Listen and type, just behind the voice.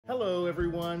Hello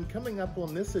everyone, coming up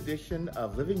on this edition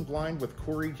of Living Blind with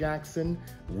Cory Jackson,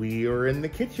 we are in the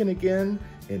kitchen again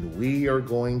and we are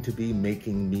going to be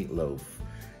making meatloaf.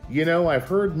 You know, I've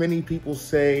heard many people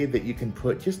say that you can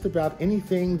put just about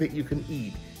anything that you can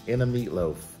eat in a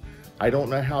meatloaf. I don't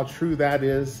know how true that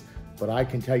is, but I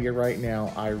can tell you right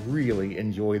now, I really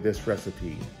enjoy this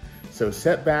recipe. So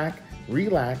sit back,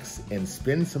 relax, and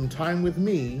spend some time with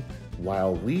me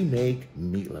while we make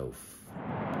meatloaf.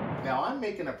 Now I'm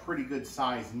making a pretty good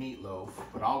sized meatloaf,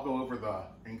 but I'll go over the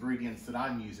ingredients that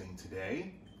I'm using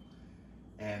today.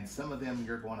 And some of them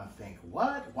you're going to think,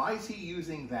 what? Why is he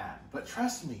using that? But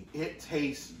trust me, it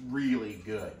tastes really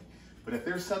good. But if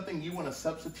there's something you want to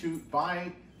substitute,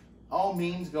 by all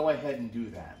means, go ahead and do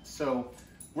that. So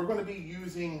we're going to be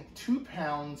using 2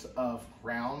 pounds of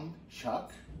ground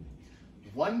chuck,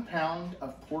 1 pound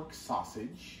of pork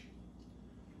sausage,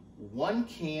 1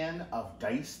 can of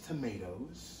diced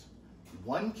tomatoes,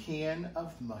 1 can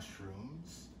of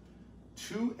mushrooms,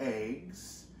 2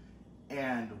 eggs,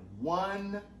 and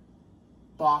 1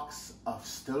 box of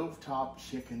stovetop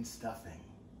chicken stuffing.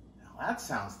 Now that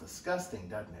sounds disgusting,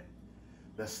 doesn't it?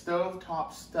 The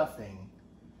stovetop stuffing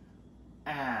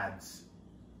adds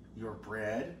your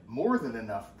bread, more than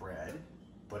enough bread,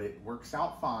 but it works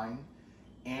out fine,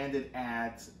 and it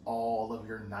adds all of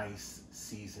your nice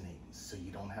seasonings so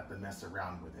you don't have to mess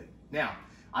around with it. Now,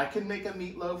 I can make a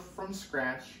meatloaf from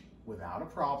scratch without a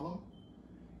problem,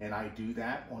 and I do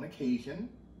that on occasion,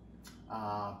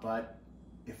 but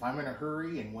if I'm in a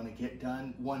hurry and want to get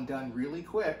one done really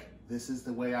quick, this is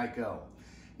the way I go.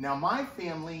 Now, my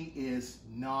family is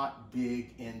not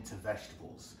big into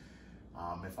vegetables.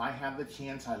 If I have the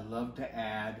chance, I love to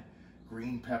add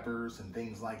green peppers and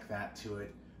things like that to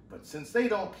it, but since they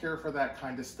don't care for that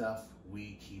kind of stuff,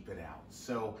 we keep it out.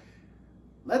 So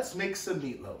let's make some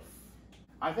meatloaf.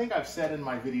 I think I've said in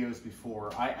my videos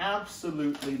before, I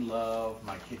absolutely love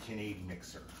my KitchenAid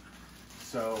mixer.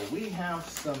 So we have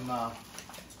some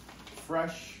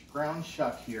fresh ground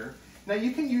chuck here. Now you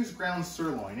can use ground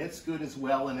sirloin, it's good as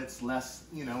well, and it's less,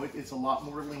 you know, it's a lot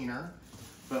more leaner.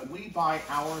 But we buy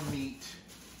our meat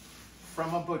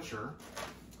from a butcher,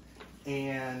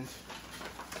 and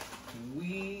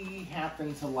we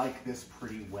happen to like this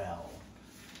pretty well.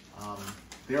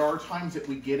 There are times that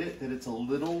we get it that it's a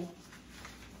little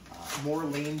more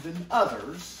lean than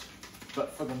others,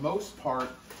 but for the most part,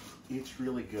 it's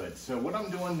really good. So what I'm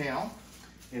doing now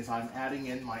is I'm adding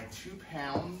in my 2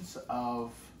 pounds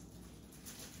of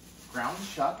ground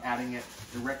chuck, adding it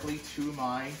directly to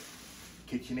my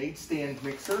KitchenAid stand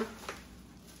mixer.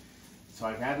 So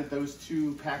I've added those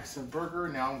 2 packs of burger.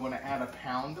 Now I'm going to add 1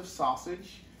 pound of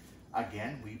sausage.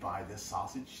 Again, we buy this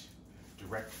sausage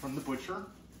direct from the butcher,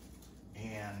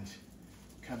 and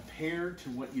compared to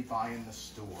what you buy in the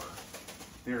store,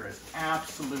 there is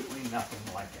absolutely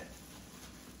nothing like it.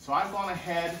 So I've gone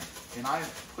ahead and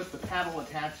I've put the paddle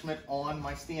attachment on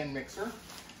my stand mixer.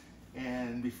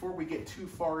 And before we get too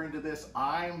far into this,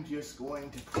 I'm just going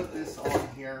to put this on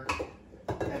here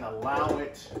and allow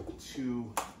it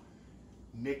to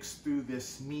mix through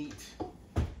this meat.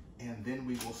 And then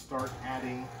we will start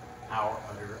adding our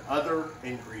other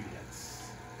ingredients.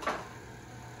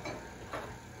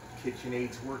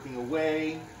 KitchenAid's working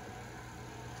away.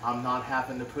 I'm not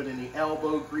having to put any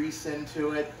elbow grease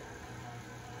into it.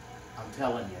 I'm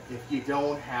telling you, if you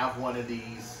don't have one of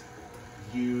these,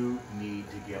 you need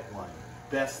to get one.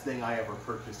 Best thing I ever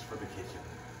purchased for the kitchen.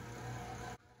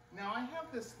 Now I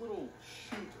have this little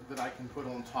chute that I can put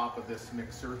on top of this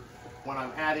mixer when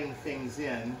I'm adding things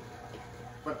in,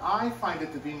 but I find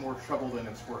it to be more trouble than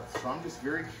it's worth. So I'm just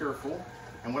very careful.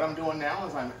 And what I'm doing now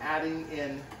is I'm adding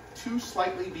in 2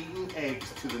 slightly beaten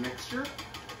eggs to the mixture.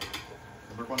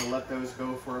 And we're going to let those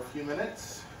go for a few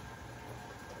minutes.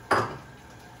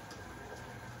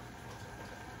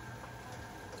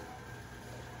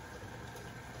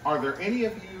 Are there any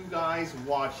of you guys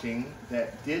watching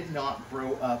that did not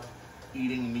grow up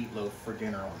eating meatloaf for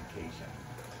dinner on occasion?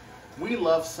 We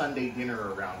love Sunday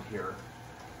dinner around here,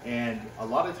 and a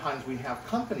lot of times we have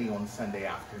company on Sunday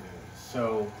afternoons.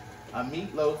 So a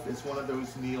meatloaf is one of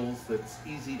those meals that's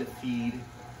easy to feed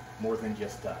more than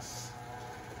just us.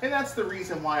 And that's the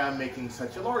reason why I'm making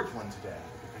such a large one today,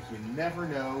 because you never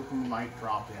know who might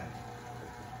drop in.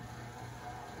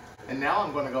 And now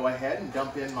I'm going to go ahead and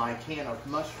dump in my can of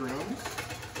mushrooms.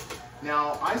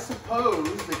 Now I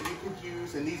suppose that you could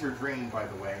use, and these are drained by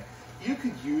the way, you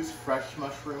could use fresh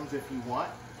mushrooms if you want,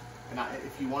 and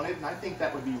if you wanted, and I think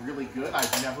that would be really good.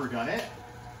 I've never done it.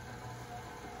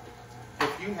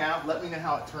 If you have, let me know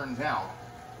how it turns out,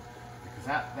 because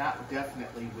that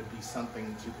definitely would be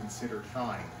something to consider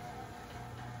trying.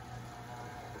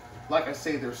 like I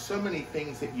say, there's so many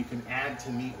things that you can add to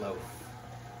meatloaf.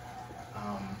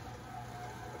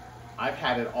 I've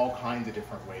had it all kinds of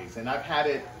different ways, and I've had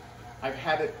it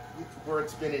where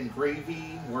it's been in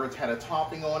gravy, where it's had a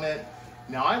topping on it.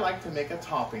 Now I like to make a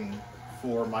topping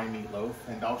for my meatloaf,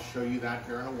 and I'll show you that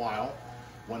here in a while,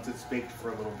 once it's baked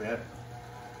for a little bit.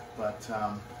 But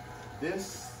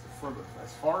this,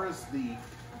 as far as the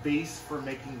base for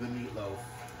making the meatloaf,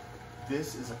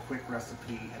 this is a quick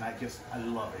recipe, and I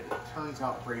love it. It turns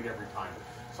out great every time.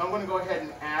 So I'm going to go ahead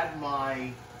and add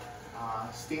my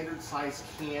standard size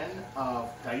can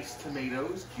of diced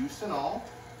tomatoes, juice and all.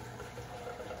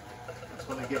 It's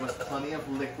going to give us plenty of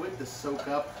liquid to soak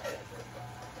up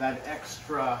that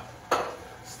extra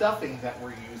stuffing that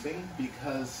we're using,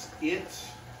 because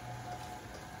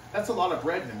that's a lot of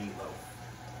bread in a meatloaf.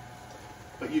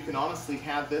 But you can honestly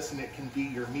have this and it can be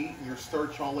your meat and your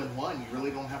starch all in one. You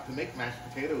really don't have to make mashed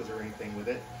potatoes or anything with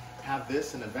it. Have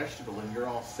this and a vegetable and you're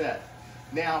all set.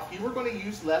 Now, if you were going to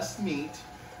use less meat,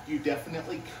 you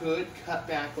definitely could cut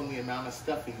back on the amount of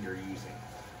stuffing you're using.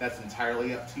 That's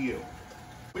entirely up to you.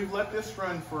 We've let this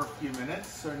run for a few minutes,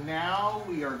 so now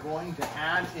we are going to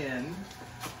add in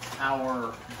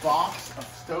our box of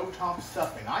stovetop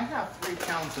stuffing. I have 3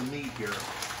 pounds of meat here,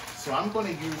 so I'm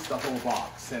going to use the whole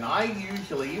box. And I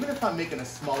usually, even if I'm making a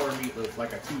smaller meatloaf,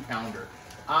 like a 2-pounder,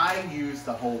 I use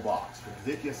the whole box because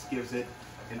it just gives it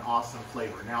an awesome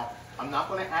flavor. Now, I'm not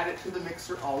going to add it to the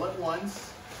mixer all at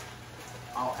once.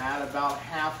 I'll add about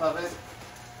half of it,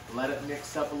 let it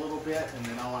mix up a little bit, and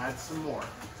then I'll add some more.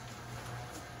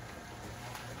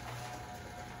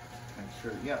 Make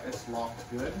sure, yep, it's locked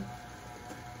good.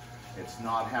 It's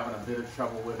not having a bit of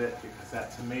trouble with it because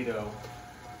that tomato,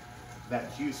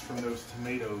 that juice from those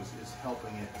tomatoes is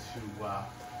helping it to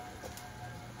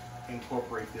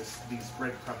incorporate these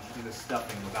breadcrumbs from the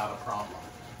stuffing without a problem.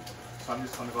 So I'm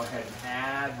just going to go ahead and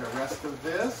add the rest of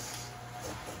this.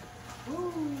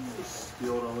 Ooh,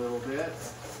 spilled a little bit.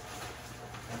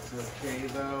 That's okay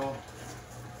though.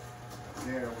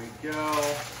 There we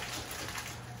go.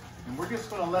 And we're just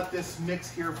going to let this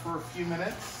mix here for a few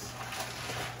minutes.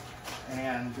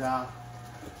 And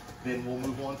then we'll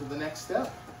move on to the next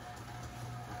step.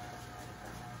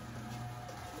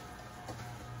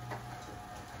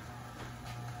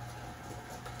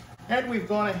 And we've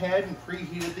gone ahead and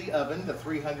preheated the oven to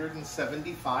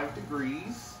 375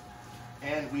 degrees.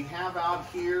 And we have out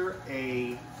here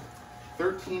a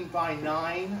 13 by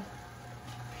 9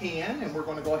 pan, and we're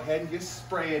going to go ahead and just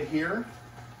spray it here.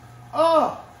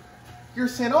 Oh, you're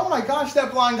saying, oh my gosh,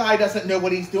 that blind guy doesn't know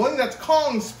what he's doing. That's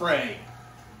Kong spray.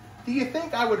 Do you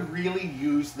think I would really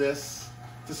use this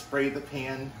to spray the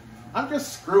pan? I'm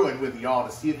just screwing with y'all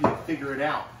to see if you can figure it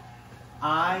out.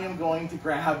 I am going to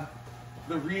grab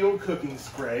the real cooking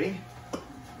spray,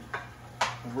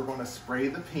 and we're going to spray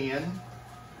the pan.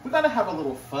 We got to have a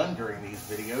little fun during these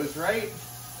videos, right?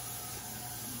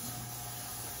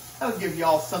 That'll give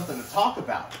y'all something to talk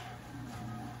about.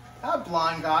 That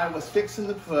blind guy was fixing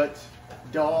to put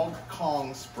dog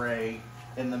Kong spray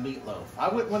in the meatloaf.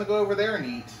 I wouldn't want to go over there and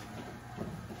eat.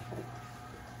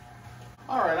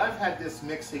 All right, I've had this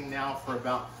mixing now for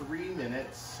about 3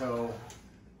 minutes, so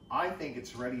I think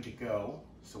it's ready to go.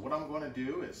 So what I'm going to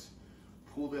do is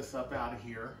pull this up out of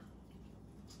here.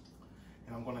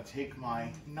 And I'm going to take my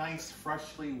nice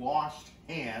freshly washed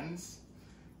hands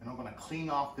and I'm going to clean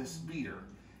off this beater.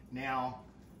 Now,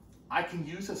 I can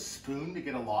use a spoon to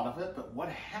get a lot of it, but what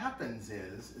happens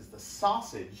is the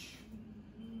sausage,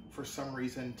 for some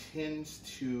reason, tends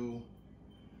to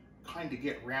kind of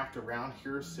get wrapped around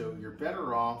here, so you're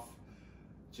better off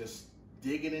just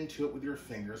digging into it with your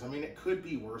fingers. I mean, it could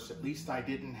be worse. At least I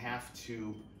didn't have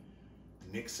to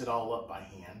mix it all up by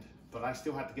hand, but I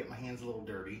still have to get my hands a little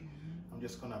dirty. I'm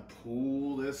just going to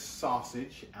pull this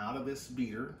sausage out of this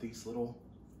beater, these little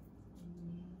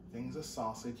things of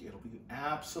sausage. It'll be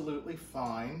absolutely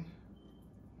fine.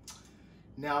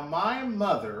 Now, my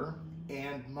mother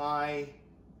and my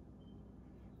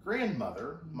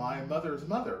grandmother, my mother's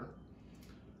mother,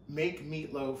 make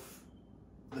meatloaf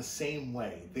the same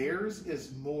way. Theirs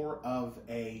is more of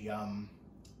a,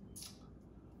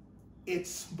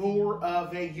 it's more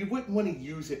of a, you wouldn't want to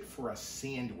use it for a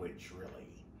sandwich, really.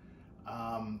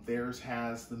 Theirs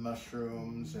has the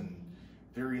mushrooms and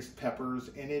various peppers,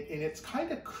 and it's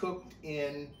kind of cooked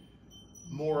in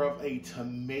more of a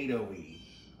tomatoey,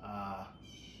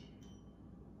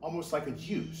 almost like a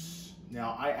juice.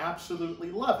 Now, I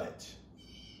absolutely love it.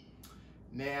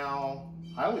 Now,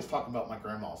 I always talk about my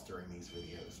grandmas during these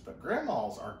videos, but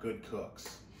grandmas are good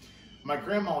cooks. My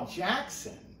grandma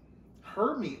Jackson,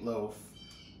 her meatloaf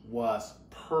was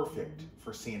perfect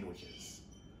for sandwiches.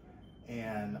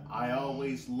 And I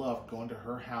always loved going to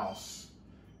her house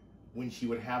when she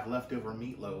would have leftover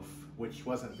meatloaf, which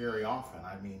wasn't very often.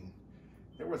 I mean,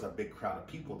 there was a big crowd of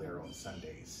people there on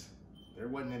Sundays. There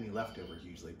wasn't any leftovers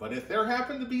usually, but if there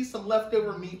happened to be some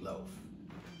leftover meatloaf,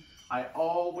 I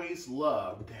always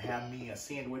loved to have me a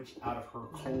sandwich out of her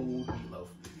cold meatloaf.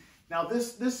 Now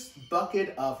this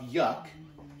bucket of yuck,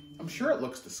 I'm sure it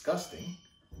looks disgusting,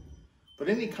 but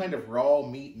any kind of raw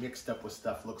meat mixed up with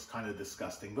stuff looks kind of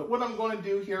disgusting. But what I'm going to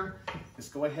do here is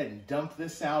go ahead and dump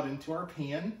this out into our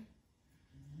pan.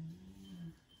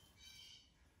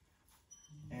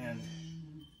 And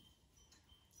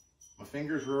my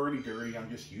fingers are already dirty. I'm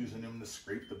just using them to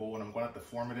scrape the bowl, and I'm going to have to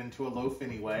form it into a loaf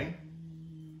anyway.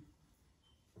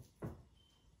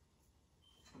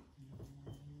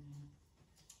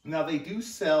 Now they do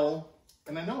sell,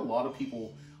 and I know a lot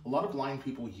of blind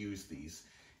people use these.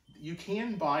 You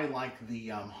can buy like the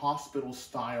hospital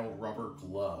style rubber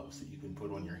gloves that you can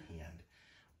put on your hand.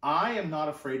 I am not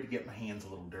afraid to get my hands a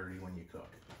little dirty when you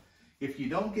cook. If you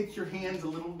don't get your hands a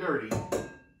little dirty,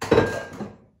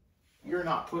 you're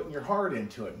not putting your heart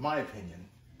into it, in my opinion.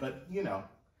 But, you know,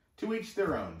 to each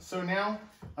their own. So now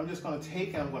I'm just going to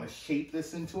take and I'm going to shape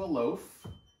this into a loaf.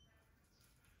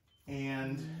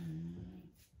 And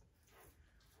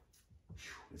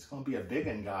it's going to be a big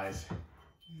one, guys.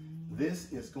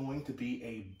 This is going to be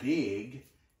a big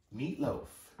meatloaf.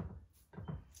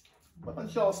 Why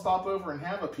don't y'all stop over and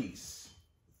have a piece?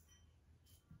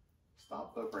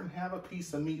 Stop over and have a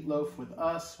piece of meatloaf with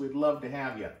us. We'd love to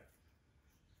have you.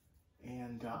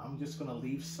 And I'm just going to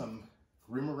leave some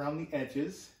room around the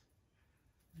edges.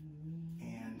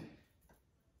 And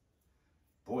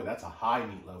boy, that's a high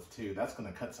meatloaf too. That's going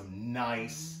to cut some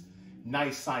nice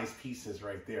sized pieces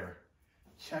right there.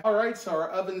 Check. All right, so our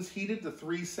oven's heated to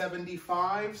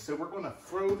 375. So we're going to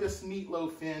throw this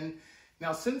meatloaf in.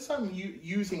 Now, since I'm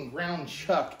using ground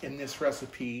chuck in this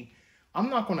recipe,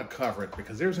 I'm not going to cover it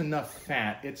because there's enough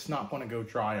fat. It's not going to go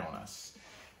dry on us.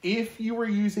 If you were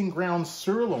using ground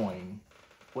sirloin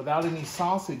without any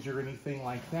sausage or anything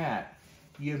like that,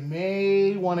 you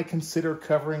may want to consider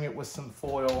covering it with some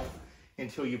foil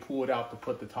until you pull it out to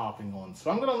put the topping on.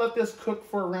 So I'm going to let this cook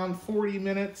for around 40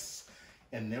 minutes,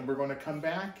 and then we're going to come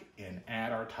back and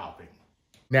add our topping.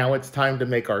 Now it's time to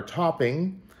make our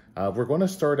topping. We're going to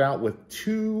start out with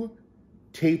 2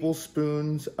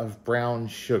 tablespoons of brown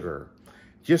sugar.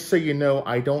 Just so you know,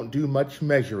 I don't do much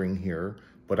measuring here,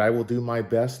 but I will do my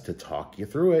best to talk you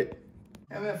through it.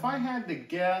 And if I had to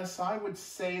guess, I would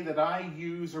say that I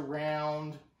use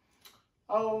around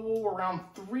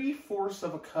 3/4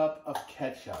 of a cup of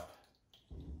ketchup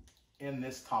in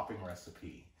this topping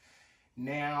recipe.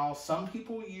 Now, some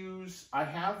people I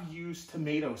have used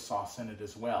tomato sauce in it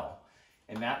as well,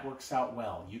 and that works out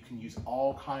well. You can use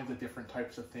all kinds of different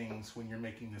types of things when you're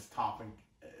making this topping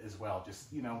as well.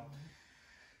 Just, you know,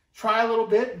 try a little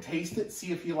bit and taste it,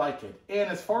 see if you like it. And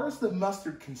as far as the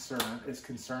mustard is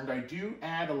concerned, I do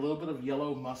add a little bit of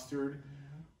yellow mustard,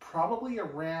 probably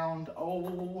around,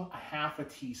 a half a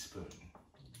teaspoon,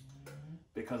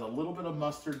 because a little bit of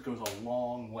mustard goes a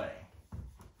long way.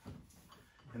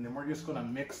 And then we're just going to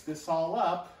mix this all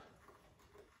up.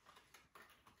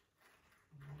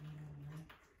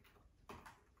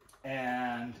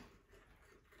 And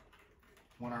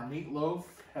when our meatloaf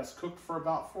has cooked for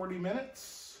about 40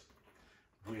 minutes,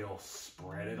 we'll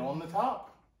spread it on the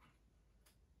top.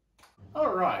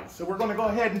 All right, so we're going to go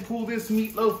ahead and pull this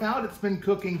meatloaf out. It's been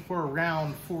cooking for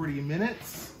around 40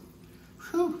 minutes.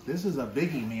 Whew, this is a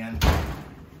biggie, man.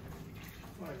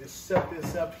 I'm going to just set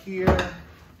this up here.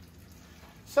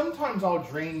 Sometimes I'll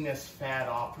drain this fat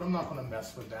off, but I'm not going to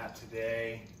mess with that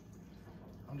today.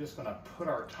 I'm just going to put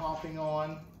our topping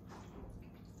on.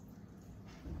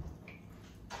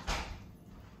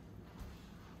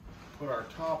 Put our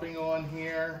topping on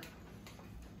here.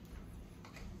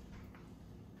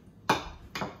 I'm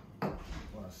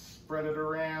going to spread it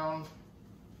around.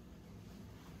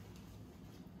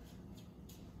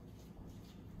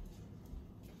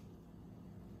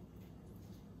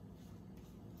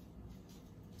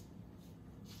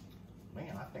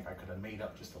 Man, I think I could have made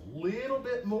up just a little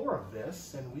bit more of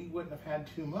this and we wouldn't have had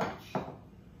too much.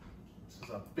 This is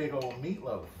a big old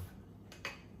meatloaf.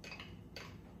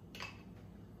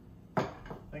 I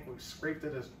think we've scraped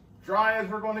it as dry as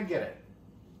we're going to get it.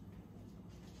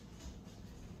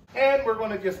 And we're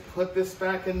going to just put this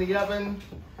back in the oven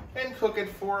and cook it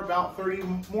for about 30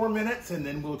 more minutes, and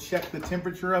then we'll check the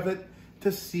temperature of it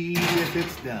to see if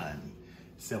it's done.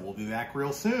 So we'll be back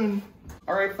real soon.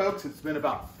 All right, folks, it's been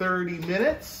about 30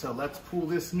 minutes, so let's pull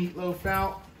this meatloaf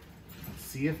out and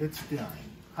see if it's done.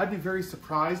 I'd be very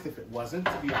surprised if it wasn't,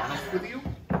 to be honest with you.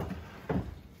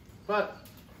 But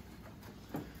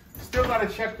still got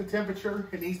to check the temperature.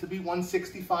 It needs to be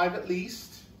 165 at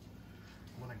least.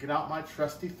 I'm going to get out my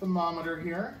trusty thermometer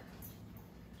here.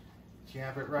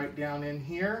 Jab it right down in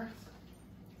here.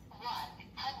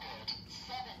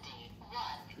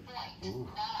 171.9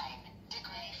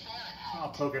 degrees Fahrenheit. I'll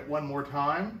poke it one more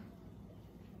time.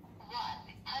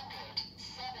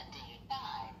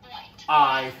 175.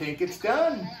 I think it's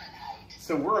done.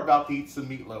 So we're about to eat some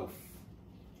meatloaf.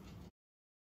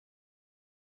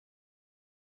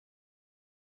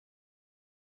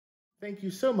 Thank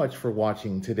you so much for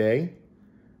watching today.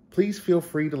 Please feel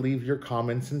free to leave your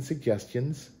comments and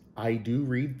suggestions. I do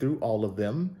read through all of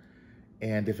them.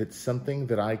 And if it's something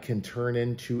that I can turn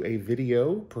into a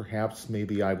video, perhaps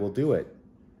maybe I will do it.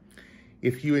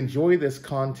 If you enjoy this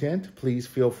content, please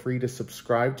feel free to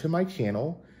subscribe to my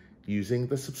channel using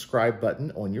the subscribe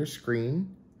button on your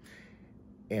screen.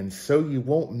 And so you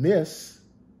won't miss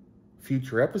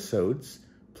future episodes,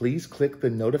 please click the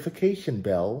notification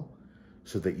bell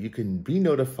so that you can be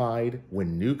notified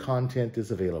when new content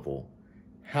is available.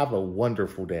 Have a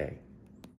wonderful day.